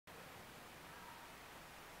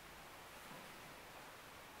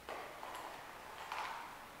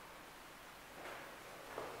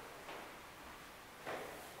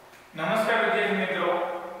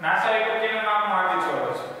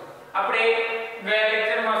ગયા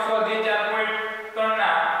લેક્ચરમાં સ્વાધ્યાય 4.3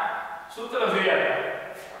 ના સૂત્ર જોયા હતા,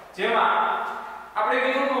 જેમાં આપણે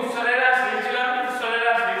કીધું કે સરેરાશ વિચલન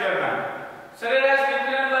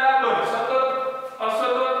બરાબર સતત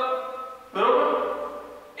અસતત, બરોબર?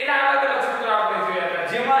 એના અલગ અલગ સૂત્ર આપણે જોયા હતા,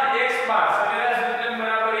 જેમાં x બાર સરેરાશ વિચલન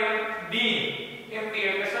બરાબર d md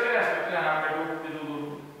એટલે સરેરાશ વિચલન આપણે કીધું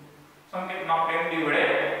સંકેતમાં આપણે md વડે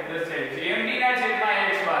દર્શાવ્યું છે. md ના છેદમાં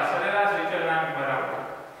x બાર સરેરાશ વિચલન બરાબર.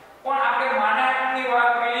 પણ આપણે માનાંકની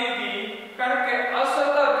વાત કરી હતી, કારણ કે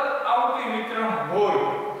અસતત આવતી વિતરણ હોય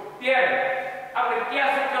ત્યારે આપણે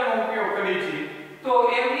કયા સૂત્રનો ઉપયોગ કરીએ છીએ? તો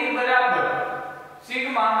md બરાબર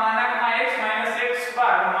સિગ્મા માનાંકમાં x x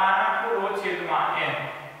બાર માનાંક પૂરો છેદમાં n.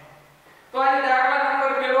 તો આજે દાખલા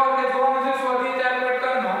નંબર પેલો આપણે જોવાનું છે સ્વાધ્યાય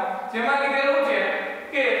 4.3 નો, જેમાં કીધેલું છે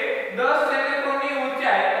કે 10 સેન્ટીમીટરની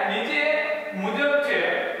ઊંચાઈ નીચે મુજબ છે.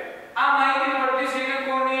 આ માહિતી પરથી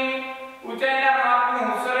સેન્ટીમીટરની ઊંચાઈના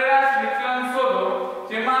માપનું સરેરાશ વિચલન શોધો,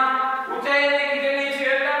 જેમાં ઊંચાઈને કીધેલી છે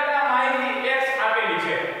એટલે આ માહિતી x આપેલી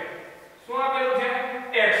છે. શું આપેલું છે?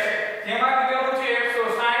 x. જેમાં કીધેલું છે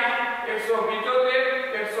 160, 175,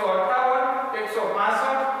 165,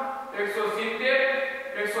 170, 166,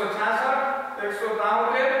 167,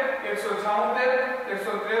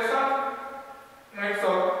 173 અને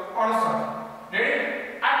 168. રેડી?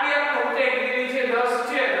 આટલી આપણે ઊંચાઈ કીધેલી છે 10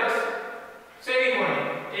 છે, 10 સેન્ટીમીટર.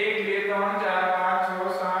 1 2 3 4 5 6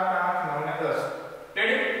 7 8 9 અને 10.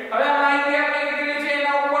 રેડી? હવે આ માહિતી આપણે કીધેલી છે,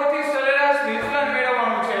 એના ઉપરથી સરેરાશ વિચલન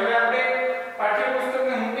મેળવવાનું છે. હવે આપણે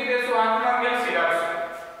પાઠ્યપુસ્તકને મૂકી દેશું, આંખમાં બેસી રાખશું.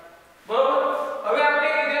 બરોબર? હવે આપણે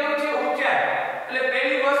કીધેલું છે ઊંચાઈ. એટલે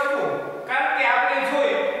પહેલી વસ્તુ, કારણ કે આપણે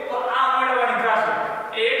જોઈ તો આ મળવાની થશે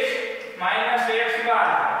x x બાર,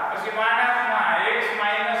 પછી માનાંકમાં x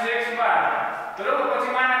x બાર, બરોબર?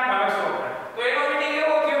 પછી માનાંકમાં લખો. તો એનો મીનિંગ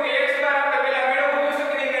એવો થયો કે x બાર આપણે પહેલા મેળવવો પડશે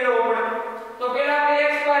કે નહીં મેળવવો પડે? તો પહેલા આપણે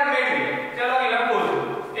x બાર મેળવીએ. ચલો અહીં લખું છું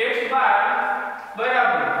x બાર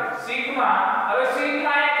બરાબર સિગ્મા. હવે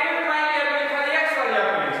સિગ્મા એ કેવી માહિતી આપેલી છે? x વાળી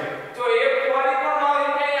આપેલી છે. જો એક વાળી પણ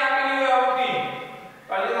માહિતી આપેલી હોય આવતી,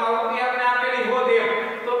 બાજુમાં આવતી આપણે આપેલી હોત એક,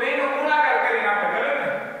 તો બેનો ગુણાકાર કરીને આપણે કરે ને.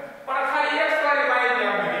 પણ ખાલી x વાળી માહિતી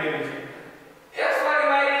આપણે કીધેલી છે. x વાળી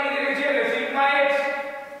માહિતી કીધેલી છે એટલે સિગ્મા x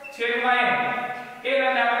છેદમાં n. એને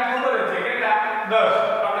આપણે ખબર જ છે કેટલા? 10.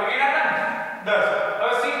 આપણે ગણ્યા હતા ને 10.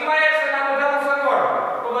 હવે સિગ્મા x ના બધાનો સરવાળો,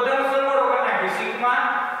 તો બધાનો સરવાળો કરી નાખીએ. સિગ્મા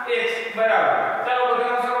x બરાબર, ચાલો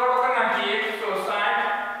બધાનો સરવાળો કરી નાખીએ. 160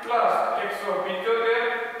 plus 175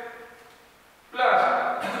 plus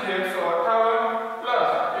 158 plus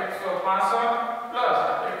 165 plus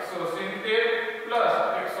 170 plus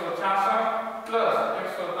 166 plus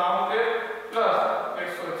 173 plus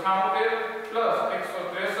 176 plus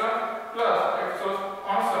 163 plus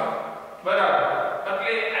 168 બરાબર.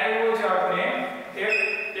 એટલે આવ્યો છે આપણે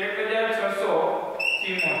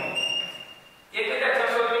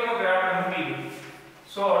 1673 આપણે મૂકી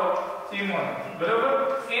 1673 બરાબર.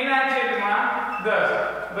 એના છેદમાં 10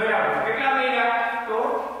 બરાબર કેટલા મળ્યા? તો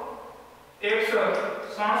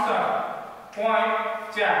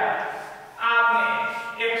 167.4. આપણે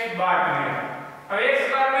x બાર મળ્યા. હવે x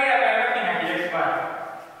બાર મળ્યા એટલે લખી નાખીએ x બાર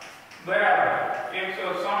બરાબર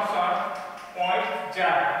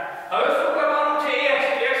 167.4. હવે શું કરવાનું છે?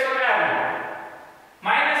 x બરાબર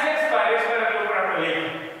માઈનસ x બાર એટલે ઉપર આપણે લઈએ.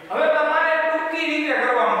 હવે તમારે ટૂંકી રીતે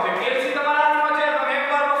કરવાનું છે. કેલ્સી તમારા હાથમાં છે, તમે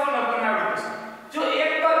એકવાર વસ્તુ ન બનાવી દેશો. જો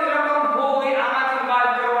એક જ રકમ હોય આમાંથી બાદ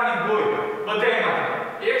કરવાની હોય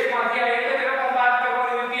બધાયમાંથી, x માંથી આ એક જ રકમ બાદ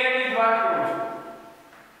કરવાની હોય તેની જ વાત કરું છું.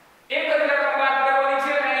 એક જ રકમ બાદ કરવાની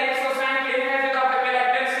છે અને 160 લખ્યા છે, તો આપણે પહેલા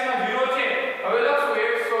કેલ્સીમાં 0 છે. હવે લખશું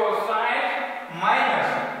 160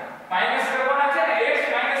 માઈનસ કરવાના છે ને x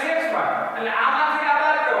x બાર, એટલે આમાંથી આ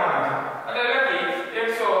બાદ કરવાના છે. એટલે લખી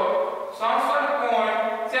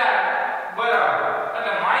 167.4 બરાબર,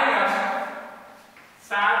 એટલે માઈનસ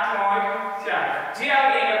 7.4 જે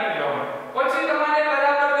આવે એ લખી દેવાનું. પછી તમારે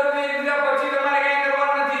બરાબર કરી દીધા પછી તમારે કઈ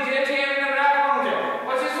કરવાનું નથી, જે છે એમને રાખવાનું છે.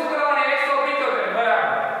 પછી શું કરવાનું? 175 બરાબર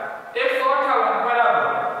 158 બરાબર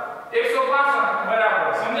 165 બરાબર.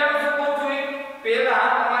 સમજાયું શું કહું છું? પહેલા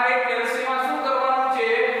તમારે કેલ્સીમાં શું કરવાનું છે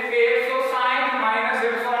કે 160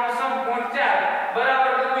 168.4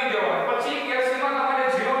 બરાબર કરી દેવાનું. પછી કેલ્સીમાં તમારે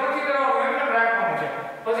 0 નથી કરવાનું, એમને રાખવાનું છે.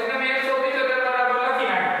 પછી તમે 175 બરાબર લખી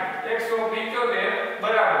નાખો. 175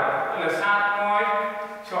 બરાબર એટલે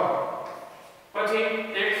 7.6. પછી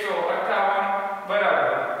 158 બરાબર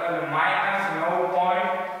એટલે માઈનસ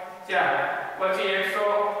 9.4. પછી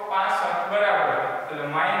 165 બરાબર એટલે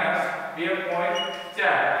માઈનસ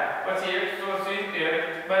 2.4. પછી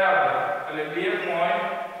 170 બરાબર એટલે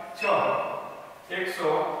 2.6.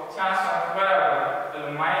 166 બરાબર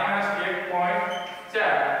એટલે માઈનસ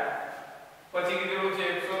 1.4. પછી કીધું છે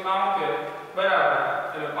 173 બરાબર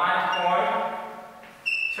એટલે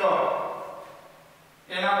 5.6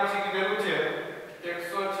 એના પછી કીધેલું છે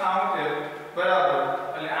 176 બરાબર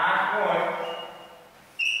એટલે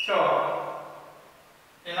 8.6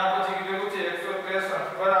 એના પછી કીધેલું છે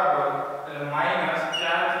 163 બરાબર એટલે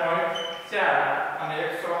 -4.4 અને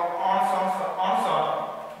 168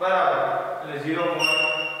 બરાબર એટલે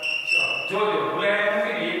 0.6 જોજો ભૂલાય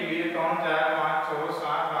નથી 1 2 3 4 5 6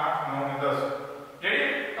 7 8 9 10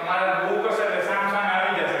 રેડી તમારે બુક હશે એટલે સામ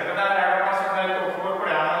આવી જશે કદાચ આગળ પાસે થાય તો ખબર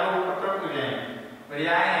પડે આમાં જો ઉપર ચડતું જાય ભાઈ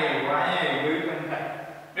આય ગયું પણ થાય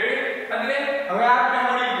રેડી એટલે હવે આપણે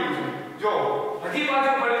મળી ગયું છે જો હજી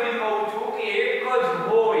પાછું ફરીથી કહું છું કે એક જ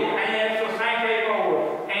હોય અહીંયા 160 એક હોય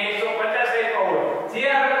અહીંયા 150 એક હોય જે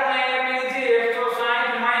આ રકમ અહીંયા છે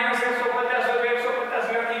 160 -150 હોય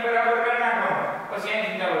 150 લખી બરાબર કરી નાખો પછી અહીં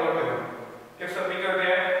ચિંતા કરો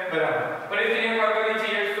 175 બરાબર ફરીથી એક વાર કરી છે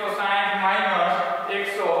 160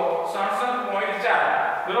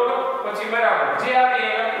 167.4 બરોબર પછી બરાબર જે આપે એ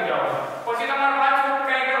લખી જાઓ પછી તમારે પાછું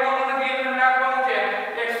કઈ કરવાનું નથી એમ રાખવાનું છે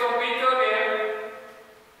 175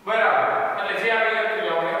 બરાબર એટલે જે આપે લખી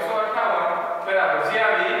જાઓ 158 બરાબર જે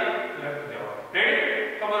આપે લખી જાઓ રેડી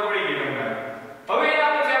ખબર પડી ગઈ તમને હવે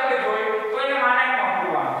એના પછી આપણે જોયું તો એને માનાંકમાં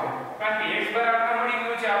પૂરવાનું છે કારણ કે x બરાબર મળી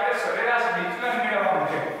ગયું છે આપણે સરેરાશ વિચલન મેળવવાનું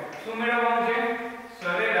છે શું મેળવવાનું છે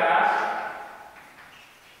સરેરાશ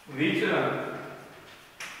વિચલન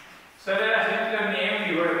સરેરાશ વિચલનની md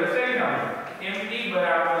વડે દર્શાવી નાખો md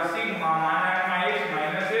બરાબર સિગ્મા માનાંકમાં x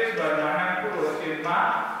માઈનસ x બાર માનાંક પૂરો છેદમાં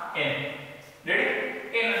n રેડી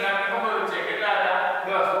n એટલે આપણે ખબર છે કેટલા હતા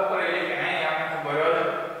 10 ઉપર એટલે કે અહીં આપણે ખબર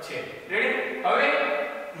જ છે રેડી હવે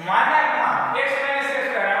માનાંકમાં x માઈનસ x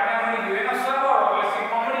બાર આપણે મળી ગયું એનો સરવાળો એટલે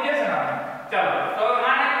સિગ્મા મળી જશે ને ચાલો તો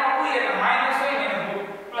માનાંકમાં કોઈ એટલે માઈનસ હોય ને એને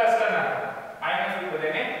પ્લસ કરી નાખો માઈનસ હોય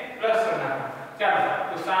બધાને પ્લસ કરી નાખો ચાલો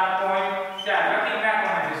તો 7.4 લખી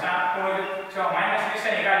નાખવાનું છે 7.6 માઈનસ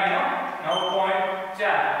નિશાની કાઢીનો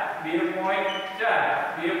 9.4 2.4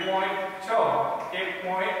 2.6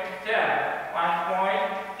 1.4 5.6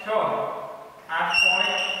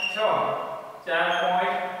 8.6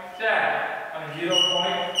 4.6 અને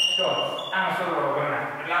 0.6 આનો સરવાળો ગણના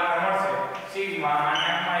એટલે આપણને મળશે સિગ્મા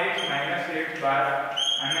માનાંકમાં x માઈનસ x બાર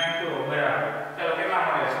માનાંક પૂરો બરાબર ચાલો કેટલા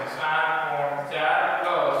મળે છે 7.4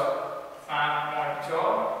 plus 7.6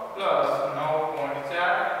 plus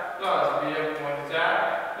 9.4 plus 2.4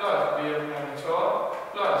 plus 2.6 plus 1.4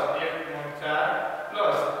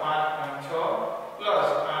 plus 5.6 plus 8.6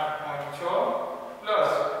 plus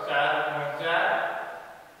 4.4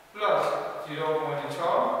 plus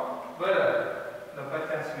 0.6 બરાબર તો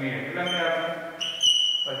 50 મિનિટ કેટલા મળ્યા આપણે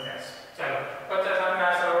 50 ચાલો 50 આપણે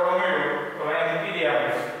આ સરવાળો મળ્યો તો અહીં મૂકી દઈએ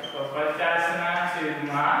આપણે તો 50 ના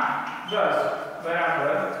છેદમાં 10 બરાબર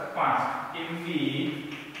 5 mv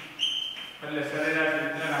એટલે સરેરાશ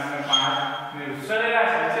વિચલન આપણે 5 મેળવ્યું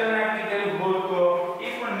સરેરાશ વિચલન કીધેલું બોલ તો એ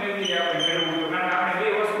પણ મેળવી આપણે મેળવવું તો કારણ આપણે બે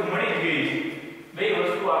વસ્તુ મળી જ ગઈ છે બે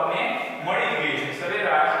વસ્તુ આપણે મળી ગઈ છે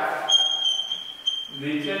સરેરાશ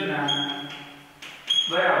વિચલન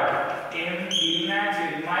બરાબર mv ના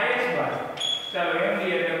છેદમાં x બાર ચાલો mv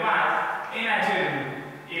એટલે 5 એના છેદમાં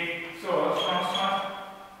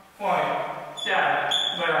 167.4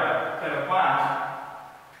 બરાબર ચાલો 5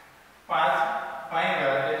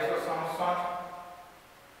 ભાગ્યા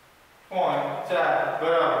 167.4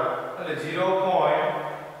 બરાબર એટલે 0.03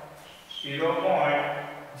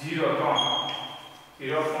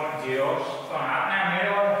 આપણે આ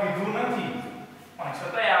મેળવવાનું કીધું નથી પણ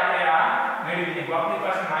છતાંય આપણે આ મેળવી લીધું આપણી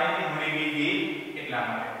પાસે માહિતી મળી ગઈ એટલા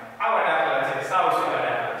માટે આવા દાખલા છે સાવ સરળ